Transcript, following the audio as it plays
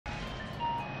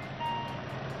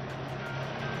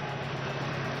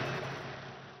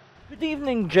Good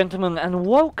evening, gentlemen, and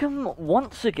welcome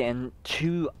once again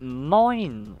to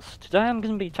Mines. Today I'm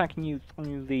going to be taking you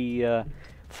through the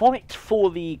fight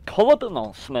for the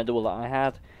Kolobanov medal that I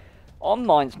had on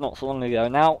Mines not so long ago.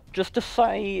 Now, just to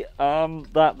say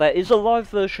that there is a live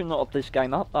version of this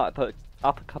game up that I put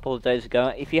up a couple of days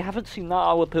ago. If you haven't seen that,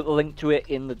 I will put the link to it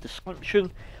in the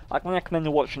description. I can recommend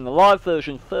watching the live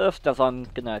version first, as I'm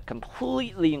going to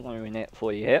completely ruin it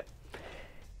for you here.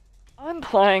 I'm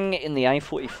playing in the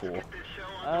A44,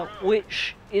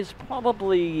 which is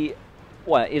probably,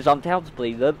 well, is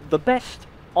undoubtedly the best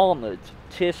armoured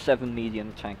tier 7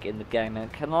 medium tank in the game,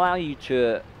 and can allow you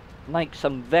to make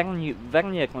some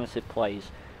very aggressive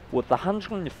plays with the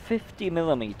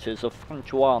 150mm of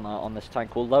frontal armour on this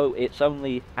tank, although it's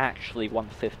only actually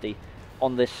 150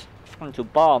 on this frontal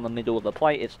bar in the middle of the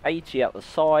plate. It's 80 at the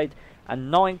side and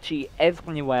 90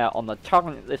 everywhere on the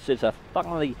turret. This is a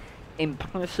thoroughly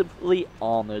impressively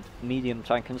armoured medium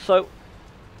tank, and so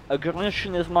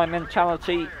aggression is my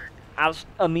mentality. As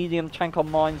a medium tank on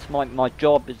Mines, my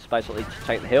job is basically to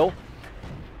take the hill.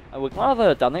 I would rather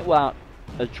have done it without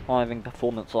a driving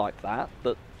performance like that,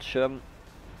 but we're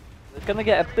going to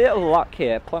get a bit of luck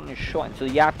here. Planting a shot into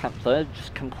the Yab Panther,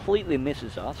 just completely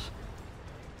misses us,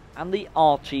 and the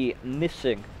Archie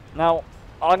missing. Now,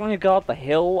 I'm going to guard the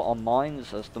hill on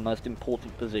Mines as the most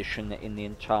important position in the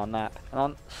entire map, and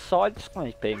I'm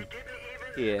side-sniping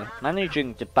here,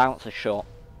 managing to bounce a shot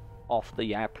off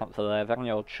the Yab Panther there. Very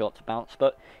odd shot to bounce,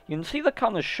 but you can see the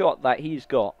kind of shot that he's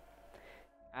got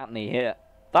at me here.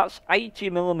 That's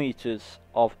 80mm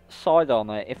of side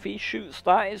armour. If he shoots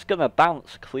that, it's going to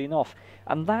bounce clean off,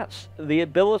 and that's the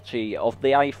ability of the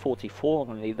A44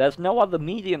 only. There's no other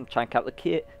medium tank at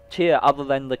the tier other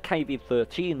than the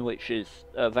KV-13, which is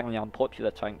a very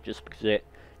unpopular tank just because it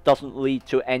doesn't lead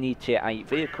to any tier 8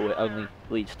 vehicle, it only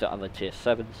leads to other tier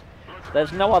 7s.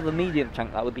 There's no other medium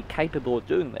tank that would be capable of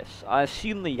doing this. I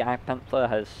assume the Yag Panther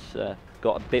has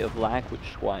got a bit of lag, which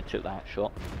is why I took that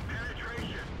shot.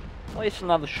 Place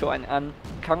another shot in, and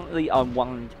currently I'm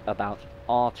worried about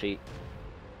Archie.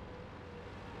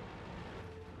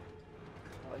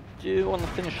 I do want to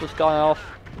finish this guy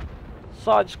off.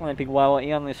 Side sniping well,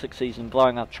 he only succeeds in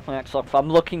blowing our tracks off. I'm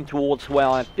looking towards where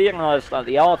I realise that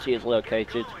the Archie is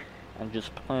located, and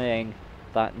just praying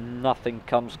that nothing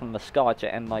comes from the sky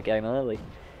to end my game early.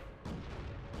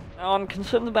 Now, I'm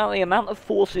concerned about the amount of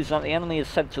forces that the enemy has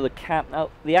sent to the cap. Now,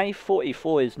 the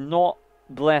A44 is not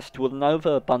blessed with an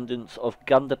overabundance of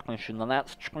gun depression, and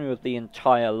that's true of the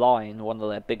entire line. One of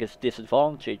their biggest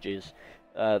disadvantages,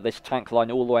 this tank line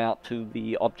all the way out to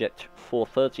the Object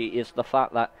 430, is the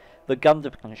fact that the gun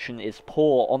depression is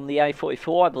poor. On the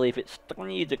A44, I believe it's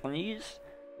 3 degrees.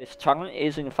 This turret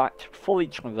is in fact fully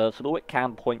traversable. It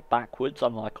can point backwards,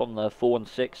 unlike on the 4 and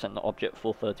 6 and the Object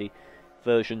 430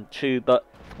 version 2, but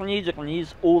 3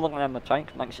 degrees all around the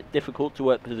tank makes it difficult to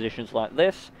work positions like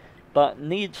this, but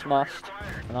needs must,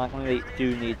 and I really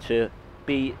do need to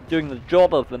be doing the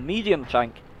job of the medium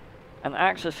tank and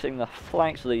accessing the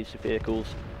flanks of these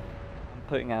vehicles and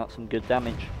putting out some good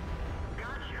damage.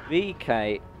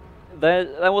 VK,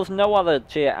 there was no other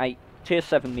tier 8, tier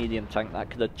 7 medium tank that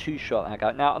could have two-shot that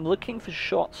guy. Now I'm looking for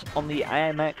shots on the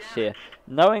AMX here,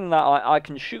 knowing that I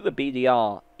can shoot the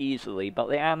BDR easily, but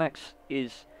the AMX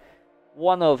is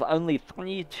one of only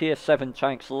 3 tier 7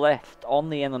 tanks left on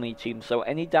the enemy team, so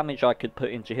any damage I could put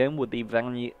into him would be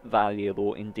very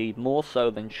valuable indeed, more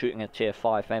so than shooting a tier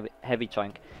 5 heavy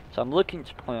tank. So I'm looking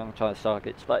to prioritize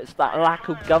targets, but it's that lack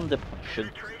of gun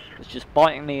depression that's just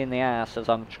biting me in the ass as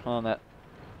I'm trying to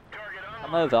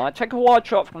come over. I take a wide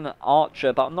shot from an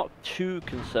archer, but I'm not too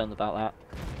concerned about that.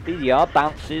 BDR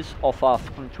bounces off our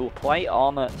frontal plate,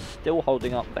 armor still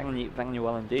holding up very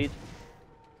well indeed.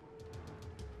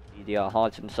 BDR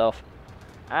hides himself,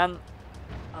 and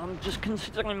I'm just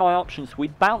considering my options. We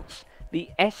bounce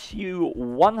the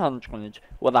SU-100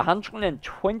 with a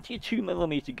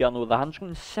 122mm gun with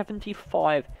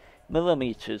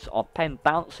 175mm of pen,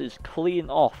 bounces clean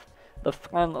off the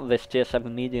front of this tier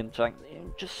 7 medium tank.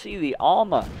 You just see the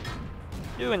armor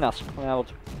doing us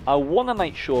proud. I want to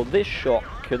make sure this shot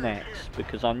connects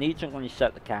because I need to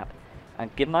reset the cap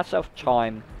and give myself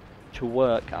time to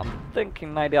work. I'm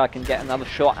thinking maybe I can get another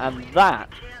shot, and that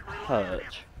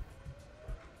hurt.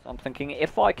 So I'm thinking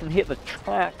if I can hit the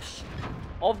tracks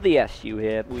of the SU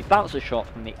here, we bounce a shot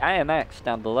from the AMX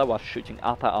down below us, shooting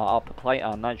up at our upper plate,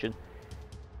 I imagine.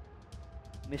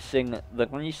 Missing the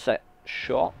reset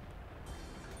shot.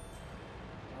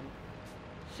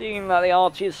 Seeing that the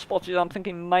Archie is spotted, I'm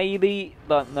thinking maybe,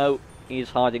 but no, he's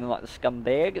hiding like the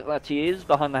scumbag that he is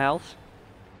behind the house.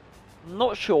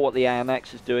 Not sure what the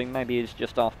AMX is doing, maybe he's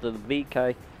just after the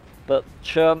VK. But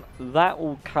that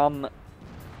will come.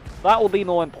 That will be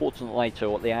more important later.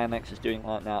 What the AMX is doing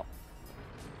right now.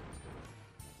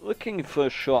 Looking for a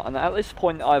shot, and at this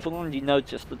point I've already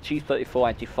noticed the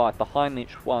T-34-85 behind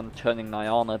each one, turning my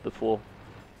armor before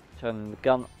turning the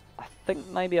gun. I think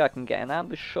maybe I can get an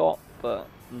ambush shot, but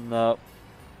no.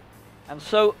 And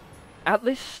so, at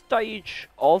this stage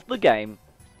of the game,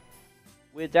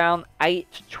 we're down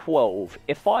 8-12.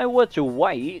 If I were to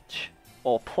wait,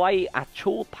 or play at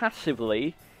all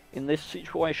passively in this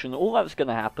situation, all that's going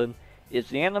to happen is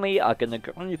the enemy are going to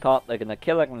group up, they're going to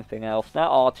kill everything else, that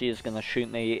arty is going to shoot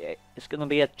me, it's going to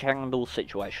be a terrible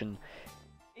situation.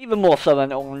 Even more so than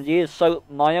it already is, so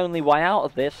my only way out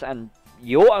of this, and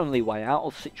your only way out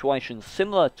of situations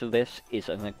similar to this, is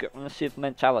an aggressive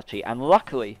mentality, and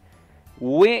luckily,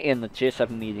 we're in the tier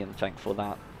 7 medium tank for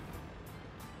that.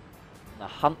 I'm going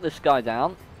to hunt this guy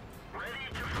down.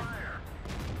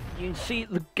 You can see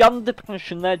the gun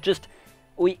depression there,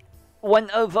 we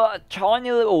went over a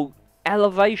tiny little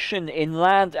elevation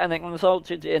inland, and it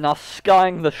resulted in us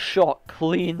skying the shot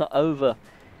clean over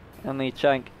enemy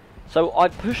tank. So I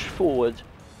pushed forward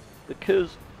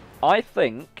because I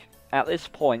think at this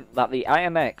point that the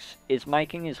AMX is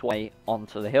making his way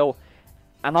onto the hill,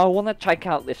 and I want to take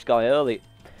out this guy early.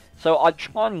 So I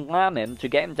try and ram him to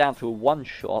get him down to a one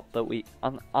shot, but we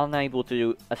are unable to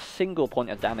do a single point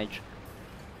of damage.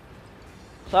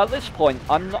 So at this point,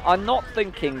 I'm not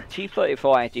thinking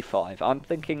T-34-85, I'm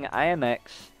thinking AMX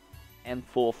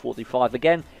M445.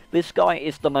 Again, this guy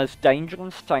is the most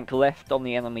dangerous tank left on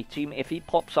the enemy team. If he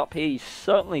pops up here, he's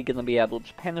certainly going to be able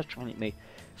to penetrate me.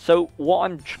 So what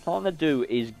I'm trying to do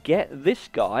is get this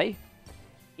guy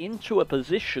into a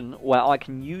position where I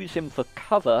can use him for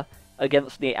cover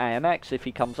against the AMX if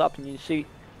he comes up. And you see,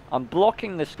 I'm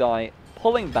blocking this guy,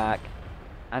 pulling back,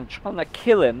 and trying to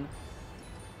kill him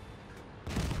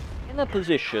in a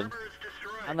position,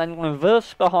 and then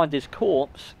reverse behind his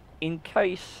corpse in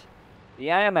case the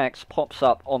AMX pops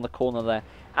up on the corner there.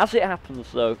 As it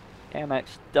happens though,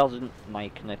 AMX doesn't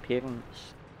make an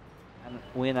appearance, and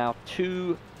we're now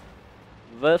 2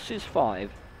 versus 5.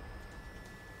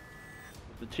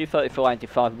 With the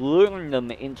T-34-85 luring them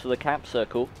into the cap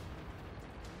circle.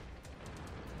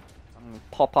 I'm going to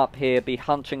pop up here, be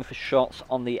hunting for shots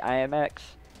on the AMX.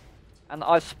 And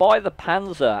I spy the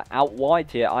Panzer out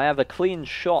wide here. I have a clean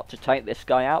shot to take this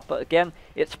guy out, but again,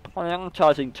 it's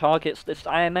prioritizing targets. This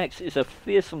AMX is a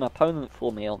fearsome opponent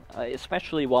for me,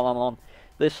 especially while I'm on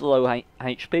this low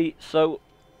HP. So,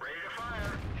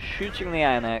 shooting the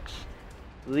AMX,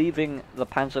 leaving the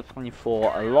Panzer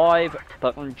 24 alive,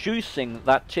 but reducing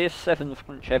that tier 7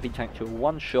 French heavy tank to a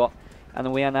one shot,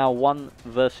 and we are now 1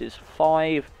 versus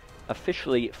 5,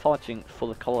 officially fighting for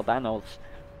the Kolobanovs.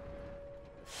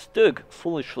 Stug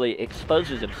foolishly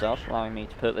exposes himself, allowing me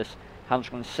to put this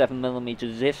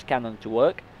 107mm Zis cannon to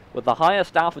work, with the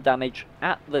highest alpha damage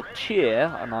at the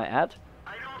tier, I might add.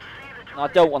 I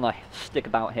don't want to stick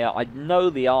about here, I know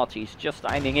the arty's just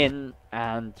aiming in,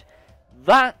 and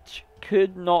that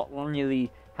could not really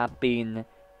have been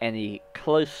any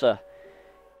closer.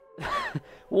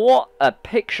 What a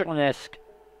picturesque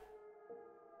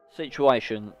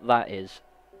situation that is.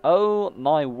 Oh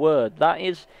my word, that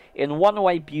is in one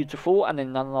way beautiful and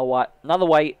in another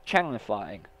way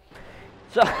terrifying.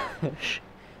 So,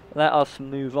 let us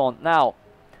move on. Now,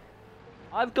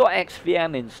 I've got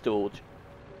XVM installed,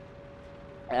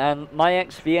 and my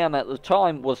XVM at the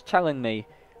time was telling me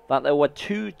that there were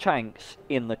 2 tanks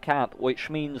in the camp, which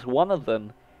means one of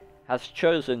them has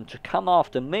chosen to come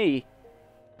after me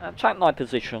and attack my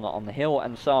position on the hill,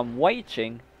 and so I'm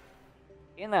waiting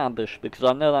in ambush because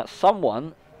I know that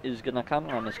someone is going to come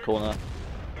around this corner,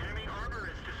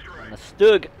 and the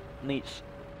Stug meets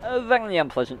a very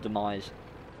unpleasant demise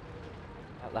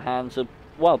at the hands of,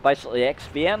 well, basically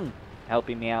XVM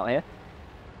helping me out here.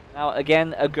 Now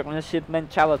again, aggressive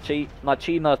mentality. My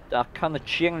team are kind of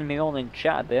cheering me on in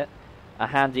chat a bit. A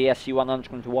handy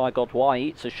SU-100 into Why God Why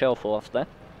eats a shell for us there.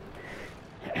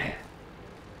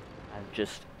 And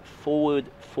just forward,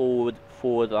 forward,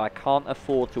 forward. I can't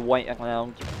afford to wait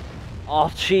around.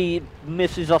 Archie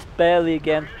misses us barely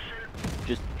again.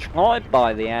 Just tried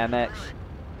by the AMX.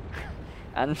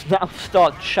 And now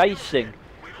start chasing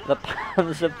the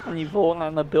Panzer 24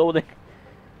 and the building.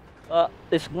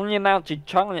 This linear-mounted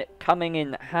turret coming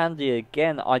in handy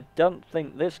again. I don't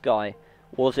think this guy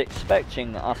was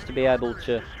expecting us to be able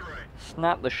to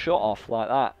snap the shot off like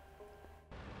that.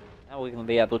 Now we're going to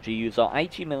be able to use our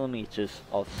 80mm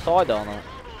of side armor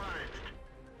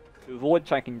to avoid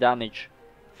taking damage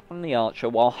from the archer,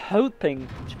 while hoping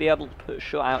to be able to put a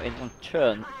shot out in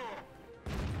return.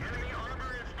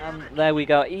 And there we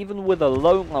go, even with a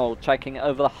low roll taking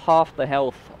over half the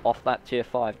health off that tier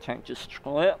 5 tank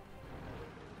destroyer.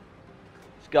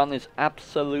 This gun is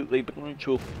absolutely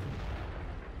brutal.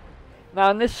 Now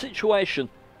in this situation,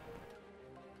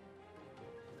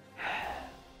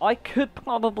 I could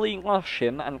probably rush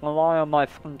him and rely on my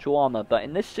frontal armor, but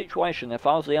in this situation, if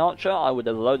I was the archer, I would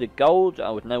have loaded gold,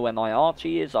 I would know where my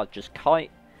arty is, I'd just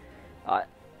kite.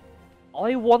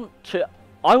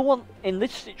 In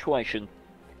this situation,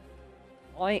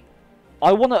 I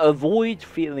want to avoid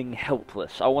feeling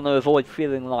helpless. I want to avoid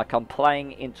feeling like I'm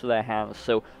playing into their hands,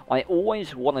 so I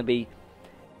always want to be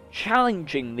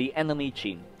challenging the enemy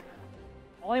team.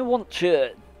 I want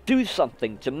to do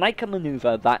something to make a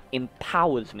maneuver that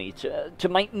empowers me, to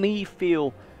make me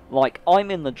feel like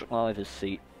I'm in the driver's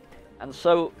seat. And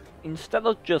so, instead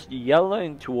of just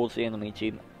yelling towards the enemy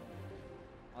team,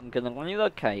 I'm going to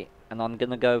relocate and I'm going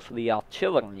to go for the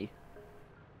artillery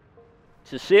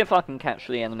to see if I can catch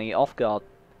the enemy off guard.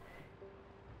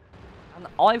 And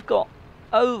I've got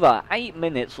over 8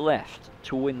 minutes left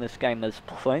to win this game. There's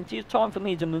plenty of time for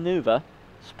me to maneuver.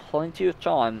 There's plenty of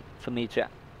time for me to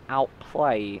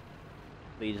outplay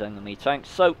these enemy tanks.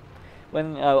 So we're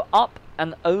going to go up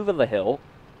and over the hill.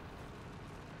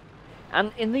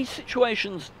 And in these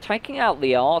situations, taking out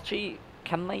the arty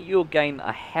can make your game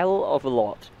a hell of a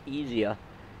lot easier.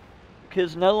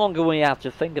 Because no longer will you have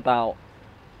to think about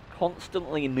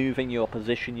constantly moving your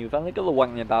position. You've only got to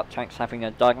worry about tanks having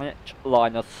a direct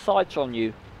line of sight on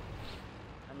you,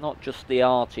 and not just the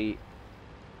arty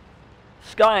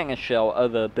skying a shell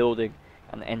over a building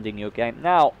and ending your game.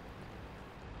 Now,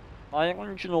 my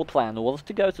original plan was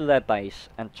to go to their base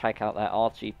and check out their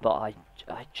arty, but I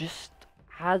just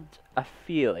had a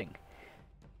feeling.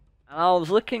 And I was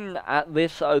looking at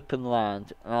this open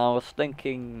land, and I was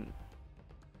thinking,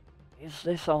 is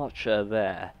this archer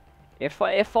there? If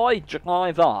I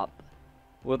drive up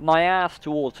with my ass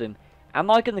towards him,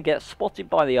 am I going to get spotted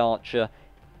by the archer?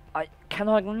 Can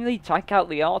I really take out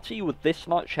the arty with this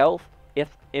much health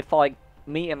if I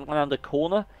meet him around a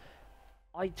corner?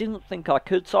 I didn't think I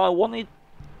could, so I wanted,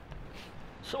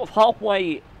 sort of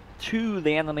halfway to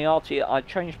the enemy arty, I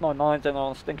changed my mind and I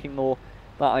was thinking more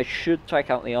that I should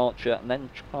take out the archer and then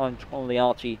try and draw the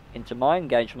arty into my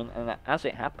engagement, and as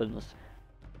it happens,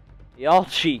 the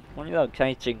arty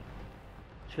relocating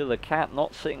to the cat,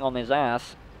 not sitting on his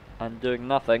ass and doing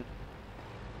nothing.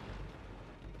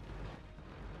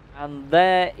 And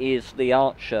there is the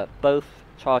archer, both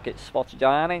targets spotted.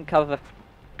 I am in cover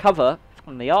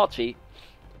from the arty,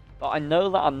 but I know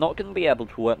that I'm not going to be able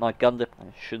to work my gun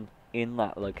depression in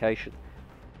that location.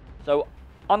 So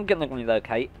I'm going to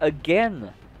relocate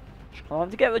again, trying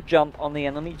to get the jump on the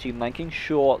enemy team, making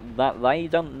sure that they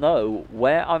don't know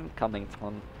where I'm coming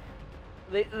from.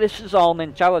 This is our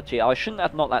mentality. I shouldn't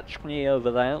have knocked that tree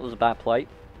over there, it was a bad play.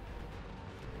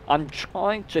 I'm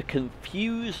trying to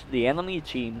confuse the enemy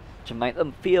team to make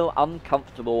them feel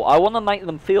uncomfortable. I want to make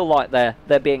them feel like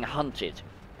they're being hunted,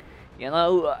 you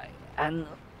know, and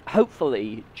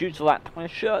hopefully due to that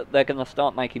pressure they're going to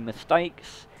start making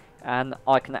mistakes, and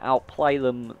I can outplay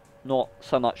them, not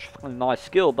so much through my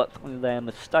skill but through their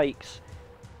mistakes.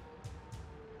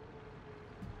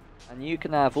 And you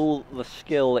can have all the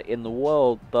skill in the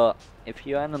world, but if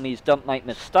your enemies don't make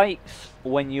mistakes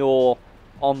when you're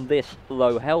on this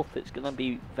low health, it's going to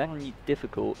be very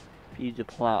difficult for you to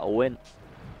pull out a win.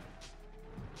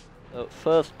 So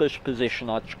first bush position,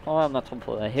 I try on the top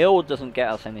of the hill, doesn't get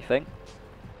us anything.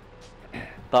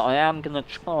 But I am going to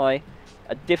try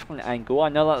a different angle. I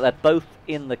know that they're both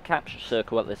in the capture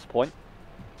circle at this point.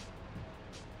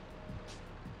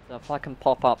 So if I can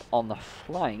pop up on the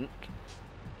flank.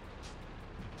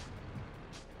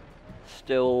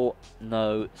 Still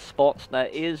no spots. There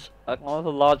is a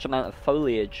rather large amount of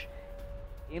foliage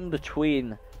in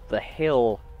between the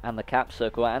hill and the cap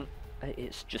circle, and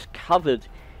it's just covered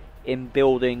in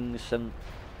buildings and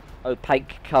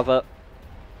opaque cover.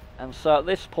 And so at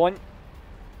this point,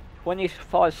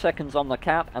 25 seconds on the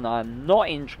cap, and I'm not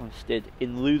interested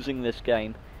in losing this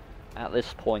game at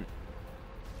this point.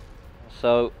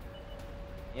 So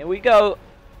here we go,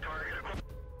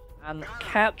 and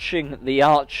catching the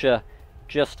archer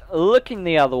just looking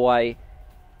the other way.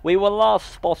 We were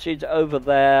last spotted over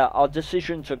there. Our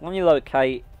decision to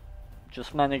relocate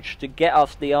just managed to get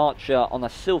us the archer on a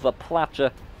silver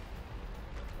platter.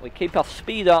 We keep our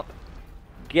speed up,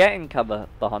 get in cover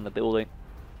behind the building.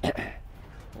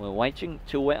 We're waiting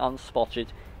till we're unspotted,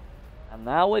 and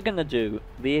now we're going to do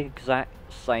the exact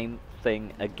same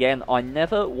thing again. I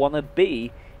never want to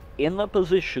be in the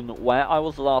position where I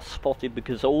was last spotted,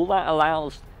 because all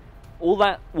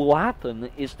that will happen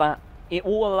is that it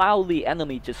will allow the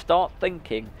enemy to start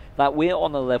thinking that we're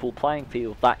on a level playing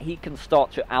field, that he can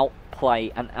start to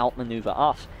outplay and outmaneuver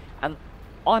us. And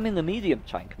I'm in the medium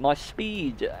tank. My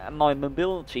speed and my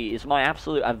mobility is my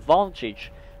absolute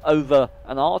advantage over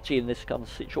an arty in this kind of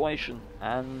situation.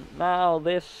 And now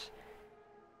this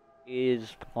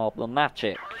is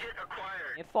problematic.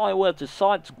 If I were to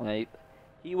sideswipe,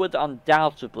 he would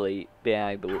undoubtedly be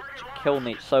able to kill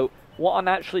me. So what I'm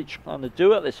actually trying to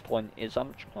do at this point is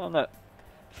I'm trying to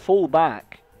fall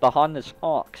back behind this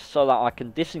arc so that I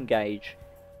can disengage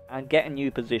and get a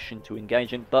new position to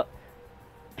engage in. But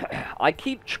I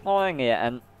keep trying it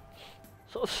and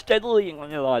sort of steadily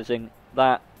realizing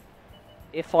that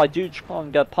if I do try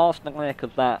and go past the neck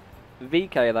of that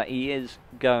VK, that he is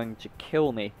going to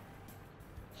kill me.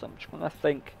 So I'm trying to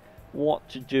think what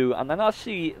to do, and then I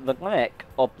see the neck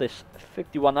of this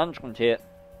 5100 here,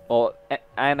 or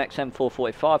AMX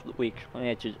M445 that we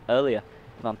created earlier,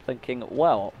 and I'm thinking,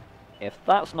 well, if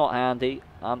that's not handy,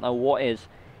 I don't know what is.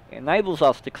 It enables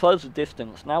us to close the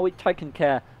distance. Now we've taken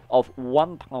care of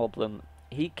one problem.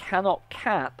 He cannot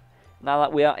cap now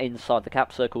that we are inside the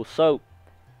cap circle, so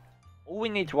all we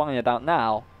need to worry about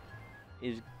now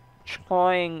is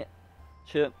trying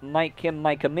to make him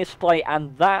make a misplay,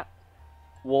 and that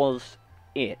was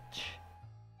it.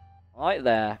 Right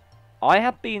there. I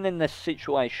have been in this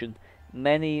situation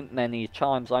many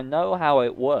times. I know how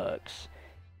it works.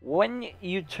 When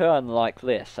you turn like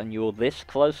this and you're this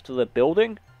close to the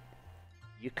building,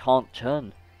 you can't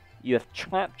turn. You have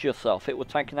trapped yourself. It would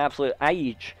take an absolute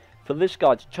age for this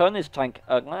guy to turn his tank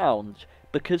around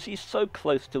because he's so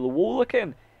close to the wall. Look at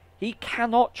him. He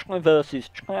cannot traverse his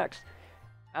tracks.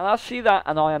 And I see that,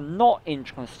 and I am not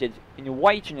interested in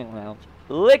waiting around,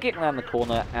 legging around the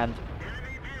corner, and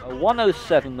a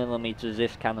 107mm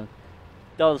this cannon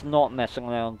does not mess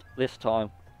around this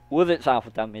time with its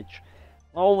alpha damage,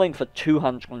 rolling for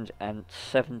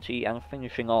 270 and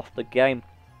finishing off the game.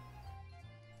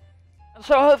 And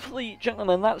so hopefully,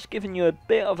 gentlemen, that's given you a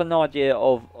bit of an idea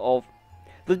of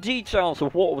the details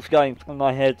of what was going through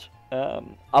my head,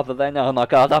 other than, oh my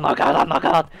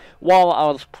god, while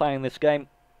I was playing this game.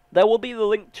 There will be the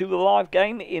link to the live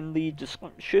game in the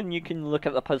description. You can look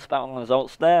at the post-battle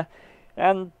results there.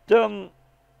 And,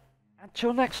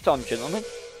 until next time, gentlemen.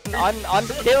 I'm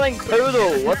killing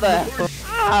Poodle! What the hell?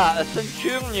 Ah, a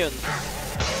Centurion!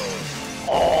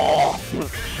 Oh!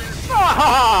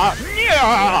 Ah!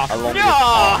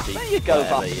 Yeah! There you go,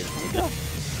 buddy.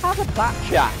 Have a back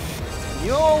chat.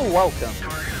 You're welcome.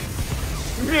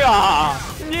 Yeah!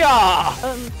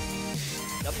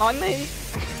 Don't mind me.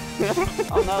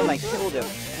 Oh no, they killed him.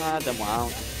 Ah, don't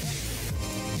want.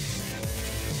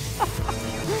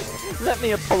 Let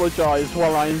me apologise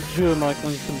while I endure my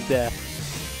gruesome death.